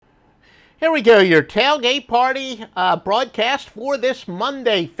Here we go, your tailgate party broadcast for this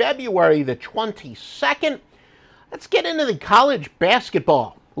Monday, February the 22nd. Let's get into the college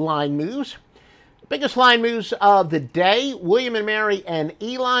basketball line moves. Biggest line moves of the day, William and Mary and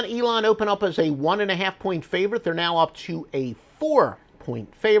Elon. Elon open up as a 1.5-point favorite. They're now up to a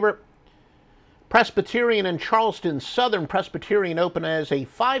 4-point favorite. Presbyterian and Charleston Southern. Presbyterian open as a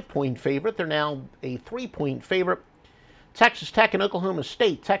 5-point favorite. They're now a 3-point favorite. Texas Tech and Oklahoma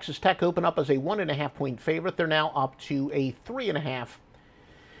State. Texas Tech open up as a 1.5-point favorite. They're now up to a 3.5.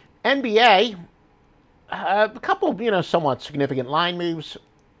 NBA, a couple, somewhat significant line moves.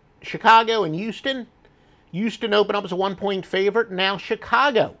 Chicago and Houston. Houston open up as a 1-point favorite. Now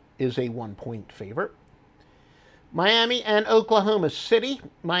Chicago is a 1-point favorite. Miami and Oklahoma City.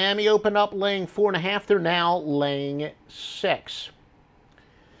 Miami opened up laying 4.5. They're now laying 6.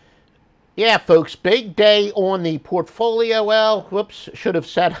 Yeah, folks, big day on the portfolio. Well, whoops, should have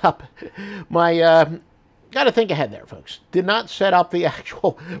set up my, got to think ahead there, folks. Did not set up the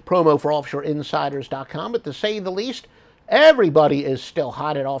actual promo for OffshoreInsiders.com, but to say the least, everybody is still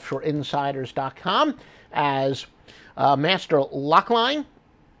hot at OffshoreInsiders.com as Master Lockline,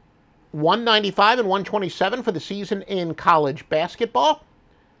 195 and 127 for the season in college basketball.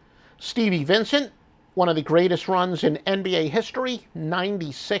 Stevie Vincent, one of the greatest runs in NBA history,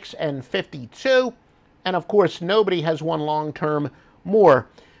 96 and 52. And of course, nobody has won long-term more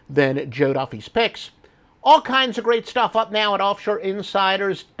than Joe Duffy's picks. All kinds of great stuff up now at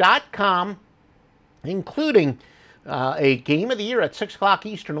OffshoreInsiders.com, including a game of the year at 6 o'clock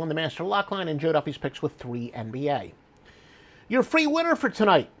Eastern on the Master Lockline and Joe Duffy's picks with 3 NBA. Your free winner for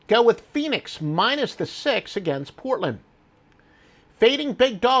tonight, go with Phoenix minus the 6 against Portland. Fading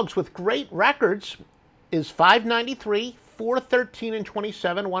big dogs with great records is 593, 413, and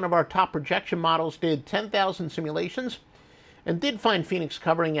 27. One of our top projection models did 10,000 simulations and did find Phoenix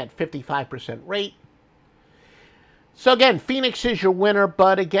covering at 55% rate. So again, Phoenix is your winner,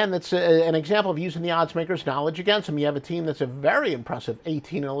 but again, that's an example of using the odds maker's knowledge against them. You have a team that's a very impressive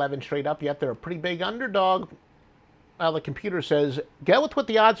 18 and 11 straight up, yet they're a pretty big underdog. Well, the computer says, go with what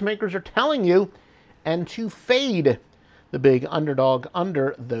the odds makers are telling you and to fade the big underdog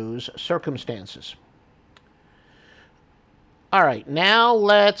under those circumstances. All right, now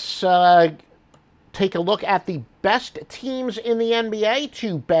let's take a look at the best teams in the NBA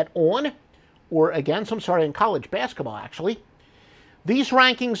to bet on, or against, in college basketball, actually. These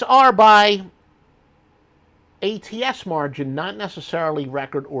rankings are by ATS margin, not necessarily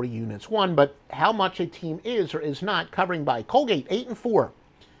record or units won, but how much a team is or is not covering by. Colgate, 8-4,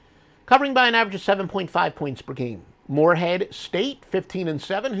 covering by an average of 7.5 points per game. Morehead State,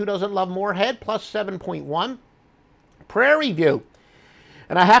 15-7. Who doesn't love Morehead? Plus 7.1. Prairie View.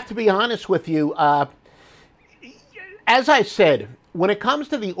 And I have to be honest with you, as I said, when it comes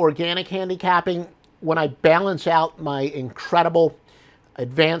to the organic handicapping, when I balance out my incredible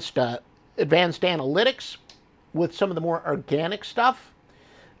advanced analytics with some of the more organic stuff,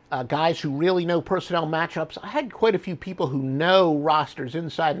 guys who really know personnel matchups, I had quite a few people who know rosters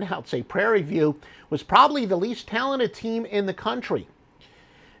inside and out say Prairie View was probably the least talented team in the country.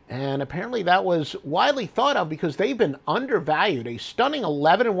 And apparently that was widely thought of because they've been undervalued. A stunning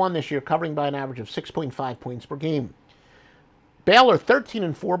 11-1 this year, covering by an average of 6.5 points per game. Baylor,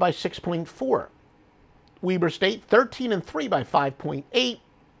 13-4 by 6.4. Weber State, 13-3 by 5.8.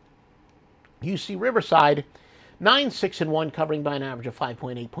 UC Riverside, 9-6-1, covering by an average of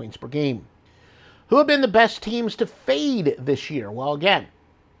 5.8 points per game. Who have been the best teams to fade this year? Well, again,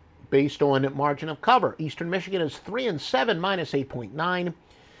 based on margin of cover, Eastern Michigan is 3-7, minus 8.9.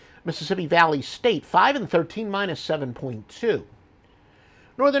 Mississippi Valley State, 5-13, minus 7.2.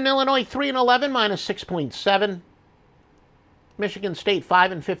 Northern Illinois, 3-11, minus 6.7. Michigan State,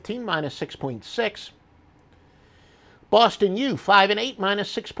 5-15, minus 6.6. Boston U, 5-8,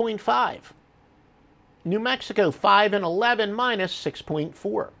 minus 6.5. New Mexico, 5-11, minus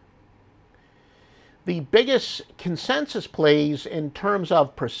 6.4. The biggest consensus plays in terms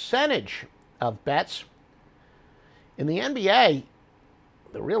of percentage of bets in the NBA,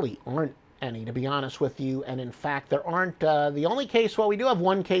 there really aren't any, to be honest with you. And in fact, there aren't, the only case, well, we do have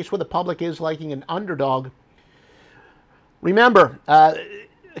one case where the public is liking an underdog. Remember,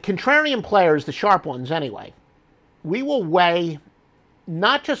 contrarian players, the sharp ones anyway, we will weigh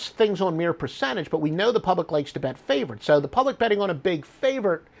not just things on mere percentage, but we know the public likes to bet favorites. So the public betting on a big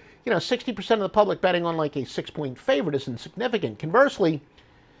favorite, 60% of the public betting on like a 6-point favorite isn't significant. Conversely,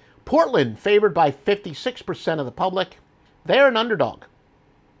 Portland favored by 56% of the public. They're an underdog.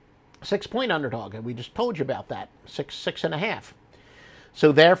 6-point underdog, and we just told you about that, 6.5.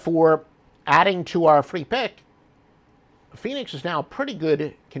 So therefore, adding to our free pick, Phoenix is now a pretty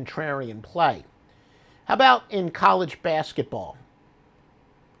good contrarian play. How about in college basketball?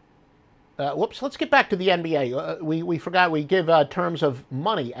 Let's get back to the NBA. We forgot we give terms of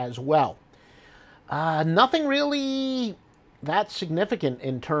money as well. Nothing really that significant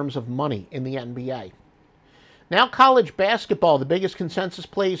in terms of money in the NBA. Now college basketball, the biggest consensus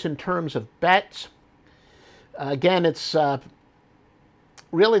plays in terms of bets. Again, it's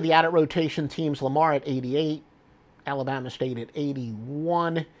really the out of rotation teams. Lamar at 88, Alabama State at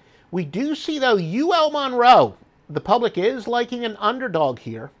 81. We do see, though, UL Monroe. The public is liking an underdog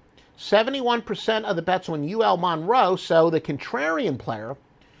here. 71% of the bets on UL Monroe, so the contrarian player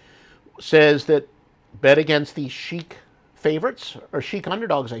says that bet against these chic favorites, or chic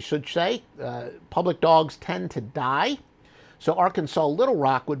underdogs, I should say. Public dogs tend to die. So Arkansas Little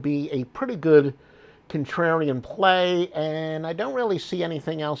Rock would be a pretty good contrarian play, and I don't really see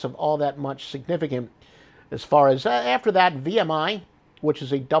anything else of all that much significant as far as after that. VMI, which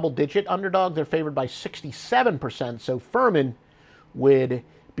is a double-digit underdog, they're favored by 67%, so Furman would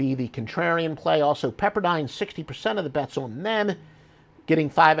be the contrarian play. Also, Pepperdine, 60% of the bets on them, getting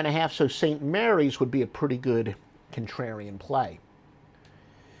 5.5, so St. Mary's would be a pretty good contrarian play.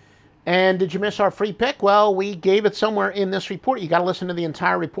 And did you miss our free pick? Well, we gave it somewhere in this report. You got to listen to the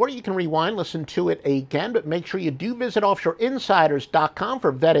entire report. You can rewind, listen to it again, but make sure you do visit offshoreinsiders.com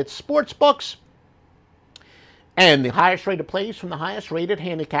for vetted sportsbooks and the highest rated plays from the highest rated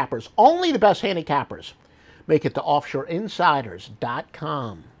handicappers. Only the best handicappers make it to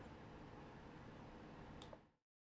offshoreinsiders.com.